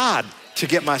to God to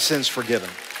get my sins forgiven.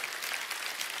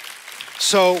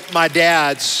 So my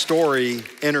dad's story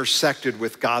intersected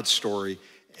with God's story,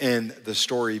 and the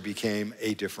story became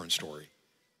a different story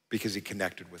because he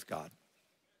connected with God.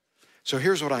 So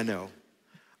here's what I know.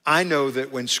 I know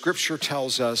that when Scripture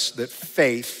tells us that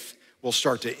faith will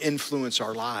start to influence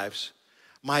our lives,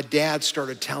 my dad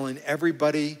started telling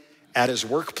everybody at his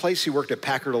workplace. He worked at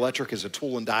Packard Electric as a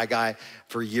tool and die guy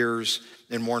for years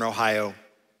in Warren, Ohio.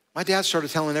 My dad started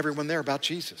telling everyone there about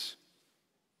Jesus.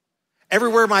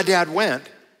 Everywhere my dad went,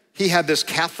 he had this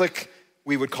Catholic,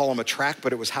 we would call him a tract,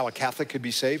 but it was how a Catholic could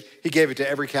be saved. He gave it to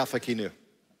every Catholic he knew.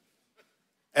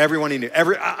 Everyone he knew.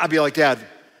 I'd be like, Dad,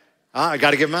 I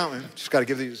got to give them out, man. Just got to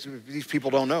give these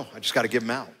people don't know. I just got to give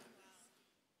them out.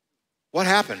 What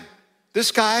happened?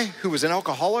 This guy who was an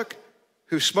alcoholic,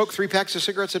 who smoked 3 packs of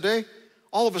cigarettes a day,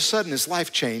 all of a sudden his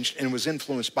life changed and was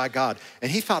influenced by God. And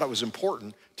he thought it was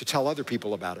important to tell other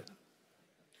people about it.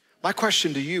 My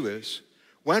question to you is,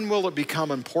 when will it become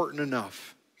important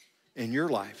enough in your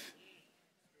life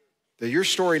that your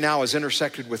story now is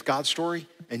intersected with God's story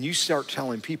and you start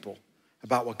telling people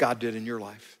about what God did in your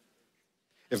life?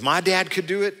 If my dad could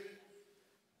do it,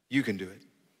 you can do it.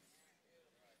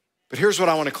 But here's what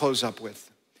I want to close up with.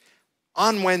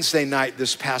 On Wednesday night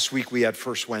this past week, we had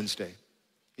First Wednesday.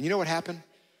 And you know what happened?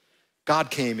 God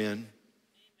came in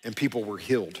and people were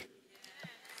healed.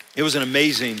 It was an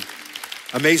amazing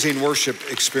worship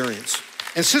experience.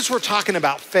 And since we're talking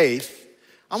about faith,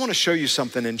 I want to show you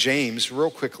something in James real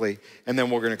quickly, and then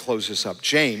we're going to close this up.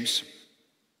 James,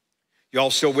 you all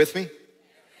still with me?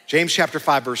 James chapter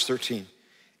 5, verse 13.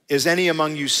 Is any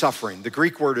among you suffering? The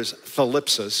Greek word is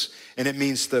thalipsis, and it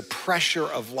means the pressure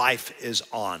of life is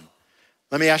on.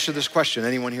 Let me ask you this question.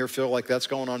 Anyone here feel like that's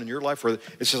going on in your life? Or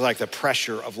it's just like the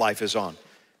pressure of life is on.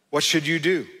 What should you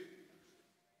do?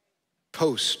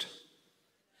 Post.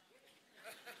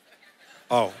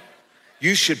 Oh,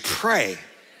 you should pray.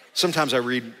 Sometimes I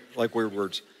read like weird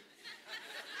words.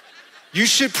 You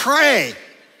should pray.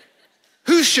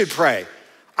 Who should pray?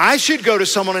 I should go to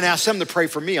someone and ask them to pray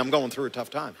for me. I'm going through a tough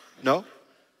time. No?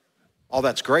 All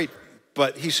that's great.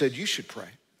 But he said, you should pray.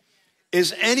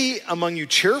 Is any among you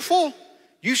cheerful?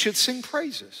 You should sing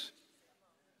praises.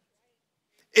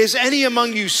 Is any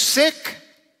among you sick?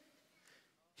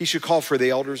 He should call for the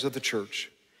elders of the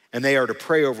church, and they are to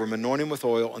pray over him, anoint him with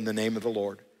oil in the name of the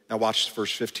Lord. Now watch,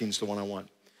 verse 15 is the one I want.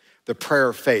 The prayer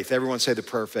of faith. Everyone say the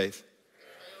prayer of faith.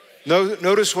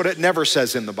 Notice what it never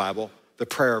says in the Bible, the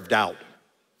prayer of doubt.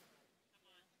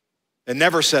 It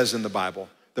never says in the Bible,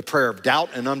 the prayer of doubt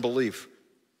and unbelief.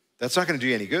 That's not gonna do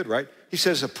you any good, right? He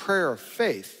says a prayer of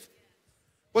faith.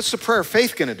 What's the prayer of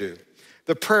faith gonna do?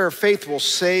 The prayer of faith will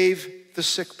save the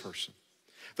sick person.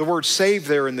 The word save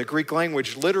there in the Greek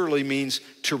language literally means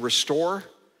to restore,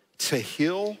 to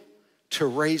heal, to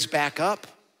raise back up.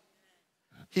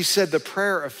 He said the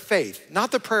prayer of faith,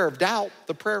 not the prayer of doubt,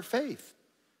 the prayer of faith.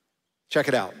 Check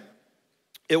it out.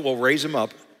 It will raise him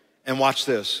up, and watch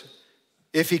this.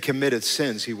 If he committed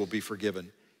sins, he will be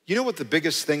forgiven. You know what the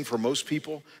biggest thing for most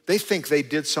people? They think they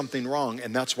did something wrong,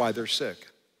 and that's why they're sick.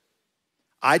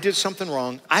 I did something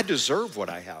wrong. I deserve what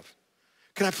I have.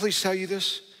 Can I please tell you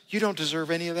this? You don't deserve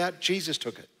any of that. Jesus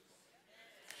took it.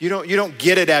 You don't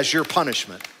get it as your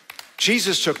punishment.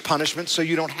 Jesus took punishment so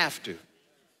you don't have to.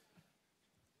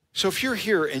 So if you're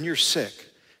here and you're sick,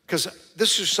 because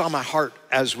this is on my heart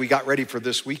as we got ready for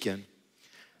this weekend,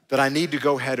 that I need to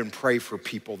go ahead and pray for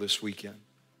people this weekend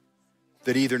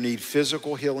that either need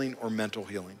physical healing or mental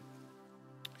healing.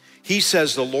 He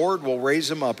says the Lord will raise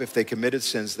them up. If they committed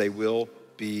sins, they will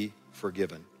be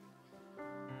forgiven.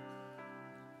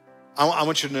 I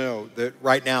want you to know that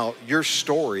right now, your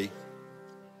story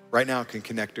right now can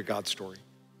connect to God's story.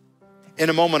 In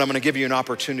a moment, I'm gonna give you an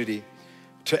opportunity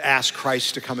to ask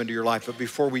Christ to come into your life. But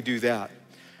before we do that,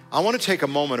 I wanna take a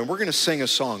moment and we're gonna sing a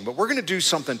song, but we're gonna do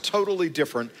something totally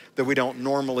different that we don't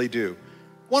normally do.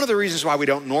 One of the reasons why we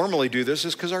don't normally do this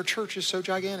is because our church is so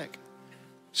gigantic.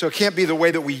 So it can't be the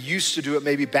way that we used to do it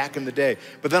maybe back in the day.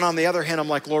 But then on the other hand, I'm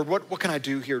like, Lord, what can I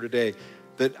do here today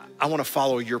that I wanna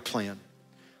follow your plan?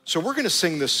 So we're gonna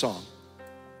sing this song.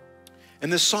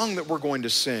 And this song that we're going to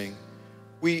sing,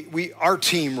 our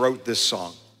team wrote this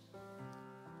song.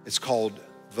 It's called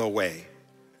The Way.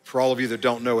 For all of you that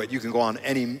don't know it, you can go on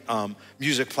any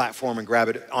music platform and grab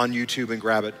it, on YouTube and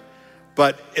grab it.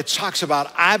 But it talks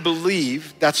about, I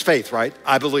believe, that's faith, right?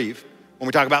 I believe. When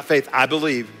we talk about faith, I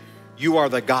believe you are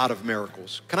the God of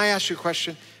miracles. Can I ask you a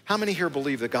question? How many here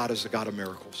believe that God is the God of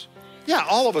miracles? Yeah,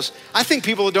 all of us. I think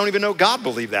people that don't even know God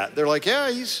believe that. They're like, yeah,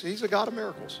 he's a God of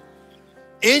miracles.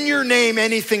 In your name,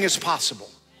 anything is possible.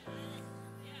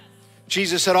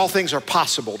 Jesus said all things are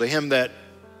possible to him that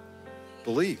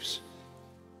believes.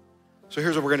 So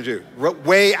here's what we're gonna do.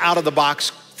 Way out of the box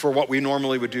for what we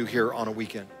normally would do here on a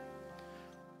weekend.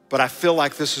 But I feel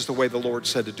like this is the way the Lord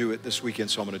said to do it this weekend,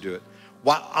 so I'm gonna do it.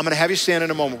 I'm gonna have you stand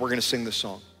in a moment. We're gonna sing this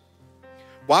song.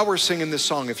 While we're singing this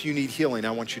song, if you need healing,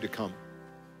 I want you to come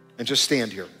and just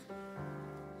stand here.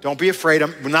 Don't be afraid.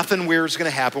 Nothing weird is gonna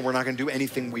happen. We're not gonna do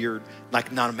anything weird,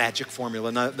 like not a magic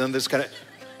formula, none of this kind of.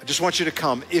 I just want you to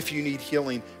come if you need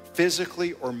healing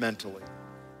physically or mentally.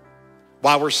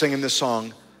 While we're singing this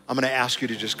song, I'm gonna ask you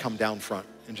to just come down front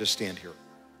and just stand here.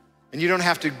 And you don't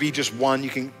have to be just one. You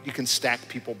can stack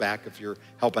people back if you're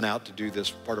helping out to do this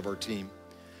part of our team.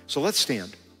 So let's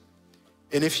stand.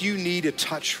 And if you need a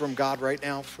touch from God right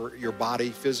now for your body,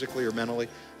 physically or mentally,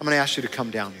 I'm gonna ask you to come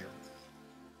down here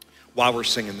while we're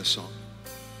singing this song.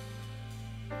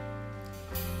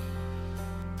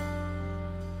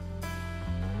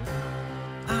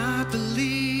 I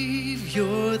believe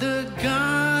you're the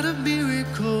God of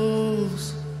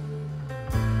miracles.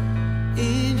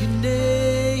 In your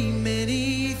name,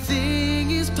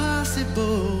 anything is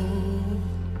possible.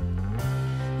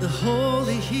 The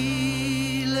holy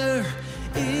healer,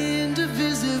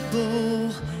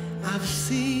 indivisible. I've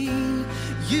seen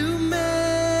you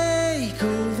make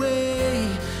a way.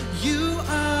 You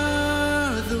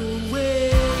are the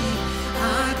way.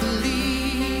 I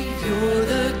believe you're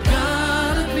the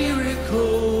God of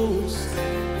miracles.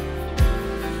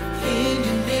 In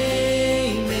your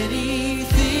name,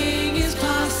 anything is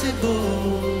possible.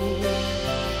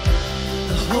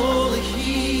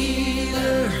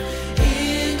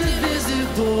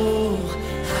 invisible.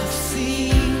 I've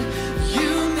seen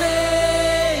you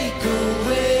make a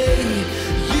way.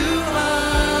 You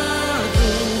are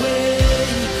the way.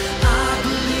 I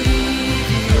believe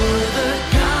you're the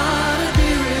God of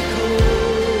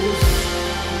miracles.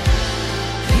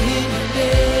 In your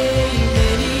name,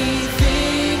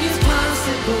 anything is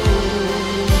possible.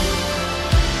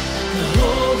 The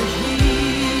holy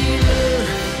healer,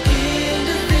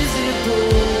 indivisible.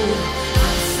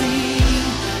 I've seen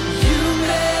you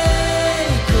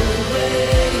make a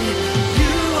way.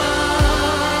 You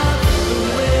are the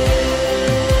way.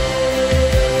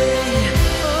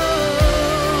 Oh,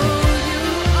 you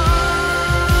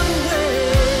are the way.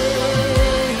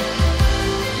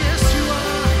 Yes, you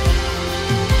are.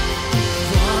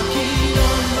 Walking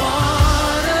on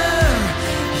water,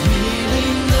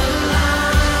 healing the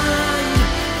blind,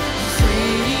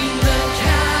 freeing the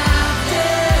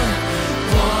captive,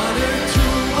 water to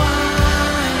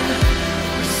wine,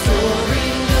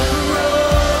 restoring the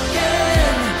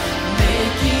broken,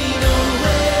 making a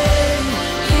way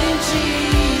in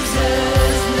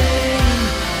Jesus' name,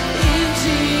 in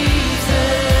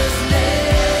Jesus'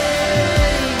 name.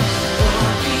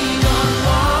 Walking on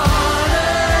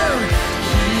water,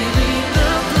 healing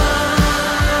the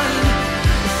blind,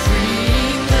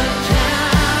 freeing the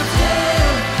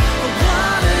captive,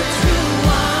 water to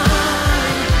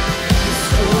wine,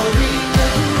 restoring the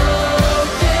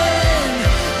broken,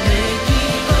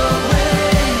 making a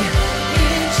way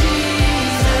in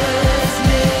Jesus'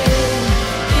 name,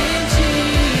 in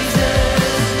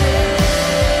Jesus' name.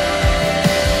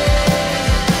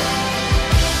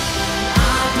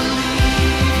 I believe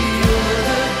you're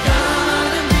the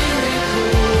God of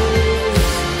miracles.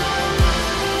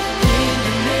 In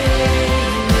your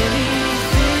name,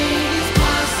 anything is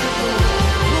possible.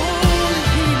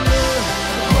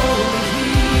 Holy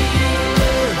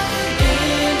healer,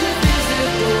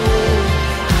 indivisible.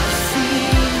 I've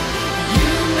seen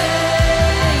you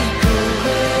make a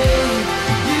way.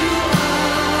 You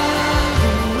are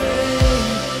the way.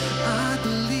 I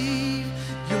believe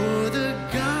you're the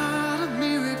God of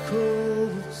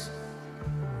miracles.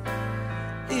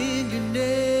 In your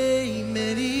name,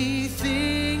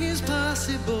 anything is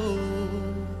possible.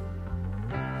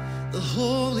 The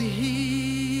holy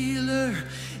healer,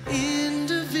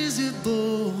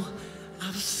 indivisible.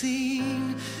 I've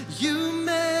seen you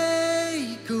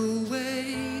make a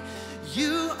way.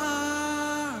 You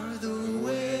are the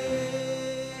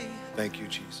way. Thank you,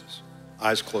 Jesus.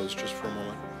 Eyes closed just for a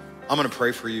moment. I'm going to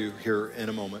pray for you here in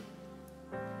a moment.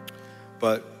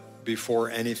 But before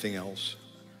anything else,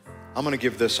 I'm going to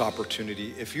give this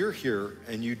opportunity. If you're here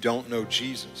and you don't know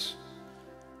Jesus,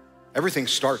 everything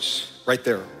starts right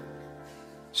there.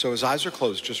 So his eyes are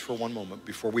closed just for one moment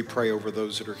before we pray over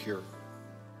those that are here.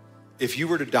 If you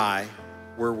were to die,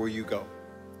 where will you go?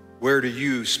 Where do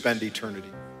you spend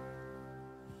eternity?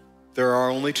 There are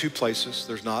only two places.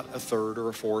 There's not a third or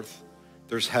a fourth.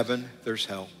 There's heaven, there's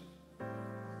hell.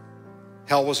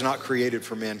 Hell was not created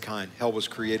for mankind. Hell was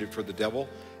created for the devil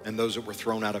and those that were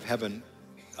thrown out of heaven,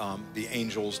 the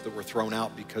angels that were thrown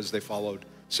out because they followed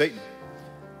Satan.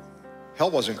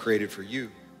 Hell wasn't created for you.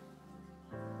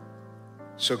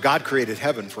 So God created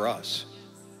heaven for us.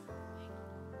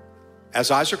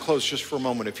 As eyes are closed just for a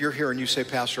moment, if you're here and you say,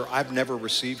 Pastor, I've never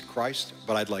received Christ,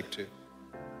 but I'd like to.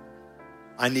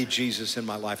 I need Jesus in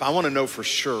my life. I want to know for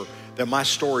sure that my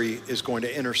story is going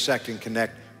to intersect and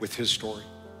connect with his story.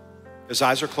 As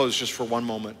eyes are closed just for one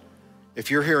moment, if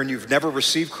you're here and you've never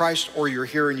received Christ, or you're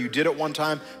here and you did it one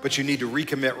time, but you need to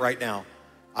recommit right now,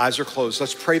 eyes are closed.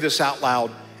 Let's pray this out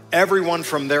loud. Everyone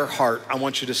from their heart, I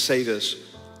want you to say this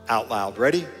out loud.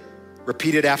 Ready?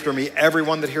 Repeat it after me.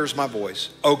 Everyone that hears my voice.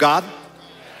 Oh God,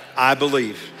 I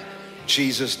believe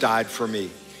Jesus died for me.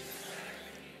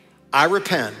 I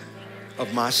repent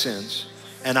of my sins,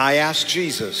 and I ask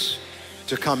Jesus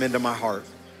to come into my heart.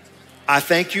 I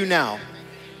thank you now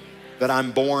that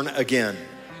I'm born again.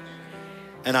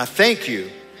 And I thank you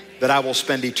that I will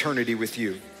spend eternity with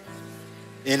you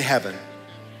in heaven,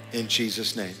 in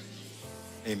Jesus' name.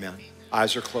 Amen.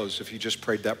 Eyes are closed if you just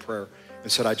prayed that prayer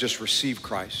and said, I just received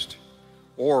Christ.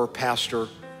 Or, Pastor,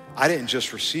 I didn't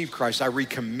just receive Christ, I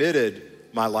recommitted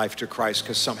my life to Christ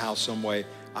because somehow, some way,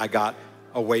 I got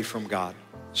away from God.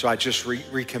 So I just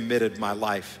recommitted my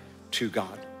life to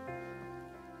God.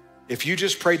 If you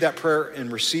just prayed that prayer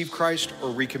and received Christ or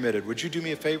recommitted, would you do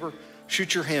me a favor?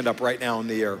 Shoot your hand up right now in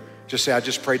the air. Just say, I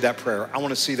just prayed that prayer. I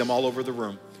want to see them all over the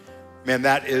room. Man,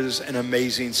 that is an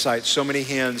amazing sight. So many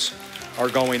hands are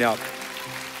going up.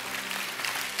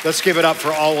 Let's give it up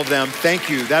for all of them. Thank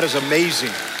you. That is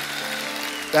amazing.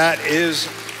 That is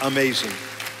amazing.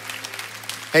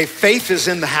 Hey, faith is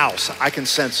in the house. I can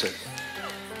sense it.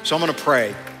 So I'm gonna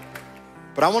pray.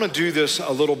 But I wanna do this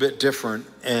a little bit different.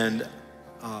 And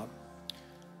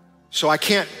so I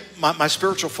can't, my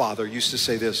spiritual father used to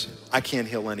say this, I can't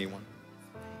heal anyone.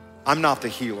 I'm not the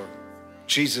healer.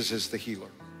 Jesus is the healer.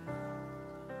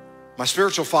 My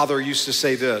spiritual father used to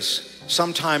say this,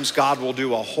 sometimes God will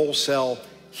do a wholesale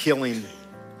healing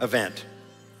event.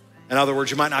 In other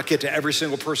words, you might not get to every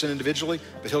single person individually,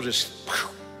 but he'll just,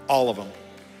 all of them.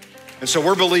 And so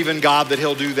we're believing God that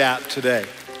he'll do that today.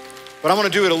 But I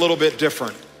want to do it a little bit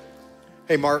different.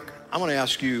 Hey, Mark, I want to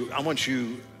ask you, I want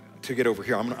you to get over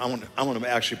here. I want to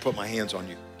actually put my hands on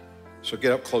you. So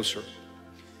get up closer.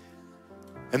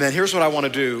 And then here's what I want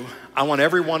to do. I want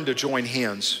everyone to join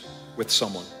hands with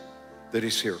someone that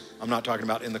is here. I'm not talking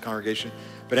about in the congregation,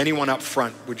 but anyone up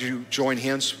front, would you join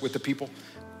hands with the people?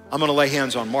 I'm going to lay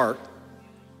hands on Mark.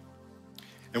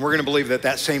 And we're going to believe that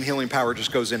that same healing power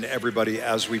just goes into everybody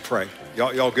as we pray.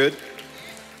 Y'all good?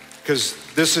 Because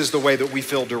this is the way that we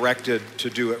feel directed to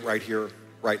do it right here,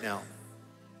 right now.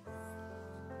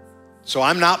 So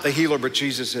I'm not the healer, but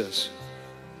Jesus is.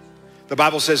 The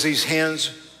Bible says these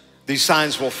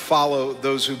signs will follow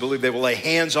those who believe. They will lay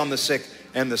hands on the sick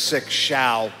and the sick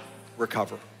shall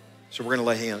recover. So we're gonna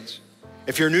lay hands.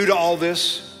 If you're new to all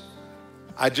this,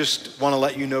 I just wanna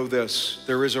let you know this.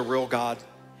 There is a real God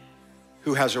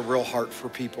who has a real heart for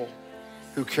people,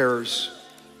 who cares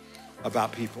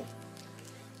about people.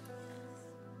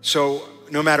 So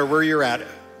no matter where you're at,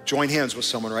 join hands with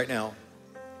someone right now.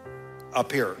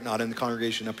 Up here, not in the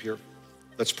congregation, up here.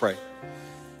 Let's pray.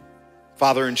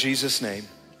 Father, in Jesus' name,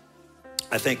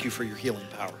 I thank you for your healing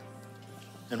power.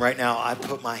 And right now, I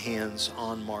put my hands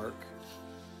on Mark.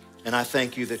 And I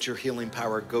thank you that your healing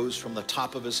power goes from the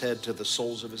top of his head to the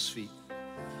soles of his feet.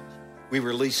 We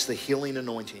release the healing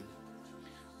anointing.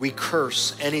 We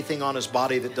curse anything on his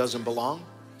body that doesn't belong.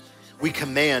 We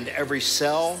command every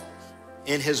cell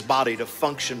in his body to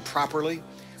function properly.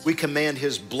 We command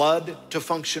his blood to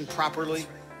function properly.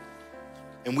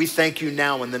 And we thank you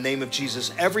now in the name of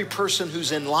Jesus. Every person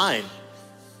who's in line,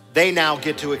 they now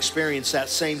get to experience that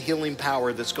same healing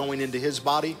power that's going into his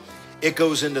body. It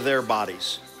goes into their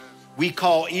bodies. We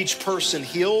call each person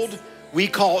healed. We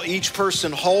call each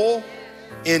person whole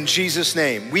in Jesus'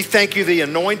 name. We thank you the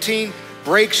anointing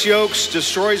breaks yokes,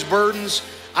 destroys burdens.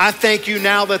 I thank you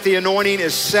now that the anointing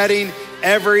is setting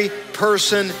every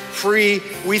person free.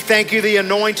 We thank you the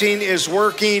anointing is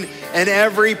working in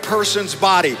every person's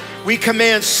body. We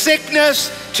command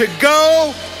sickness to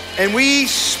go and we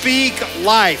speak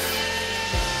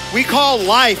life. We call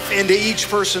life into each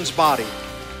person's body.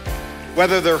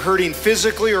 Whether they're hurting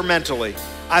physically or mentally,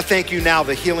 I thank you now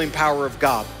the healing power of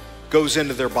God goes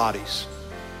into their bodies.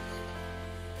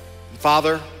 And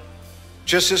Father,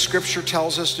 just as scripture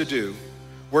tells us to do,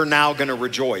 we're now gonna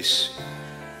rejoice.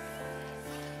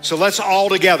 So let's give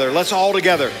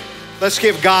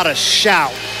God a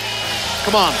shout.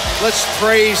 Come on, let's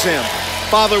praise him.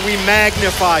 Father, we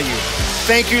magnify you.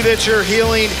 Thank you that your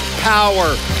healing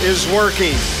power is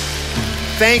working.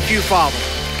 Thank you, Father.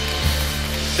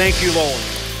 Thank you, Lord.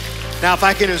 Now, if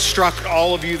I can instruct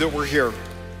all of you that were here,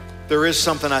 there is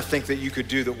something I think that you could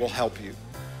do that will help you.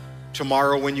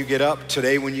 Tomorrow when you get up,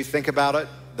 today when you think about it,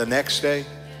 the next day,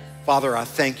 Father, I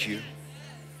thank you.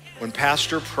 When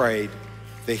Pastor prayed,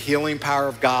 the healing power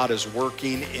of God is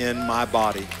working in my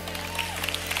body.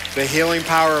 The healing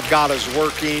power of God is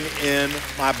working in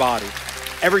my body.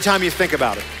 Every time you think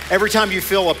about it, every time you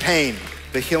feel a pain,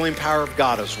 the healing power of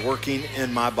God is working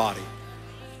in my body.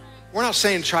 We're not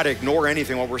saying try to ignore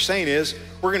anything. What we're saying is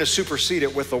we're gonna supersede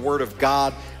it with the word of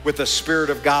God, with the Spirit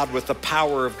of God, with the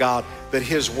power of God, that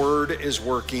his word is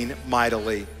working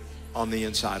mightily on the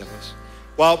inside of us.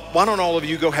 Well, why don't all of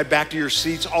you go head back to your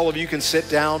seats? All of you can sit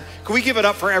down. Can we give it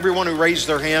up for everyone who raised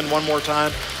their hand one more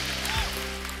time?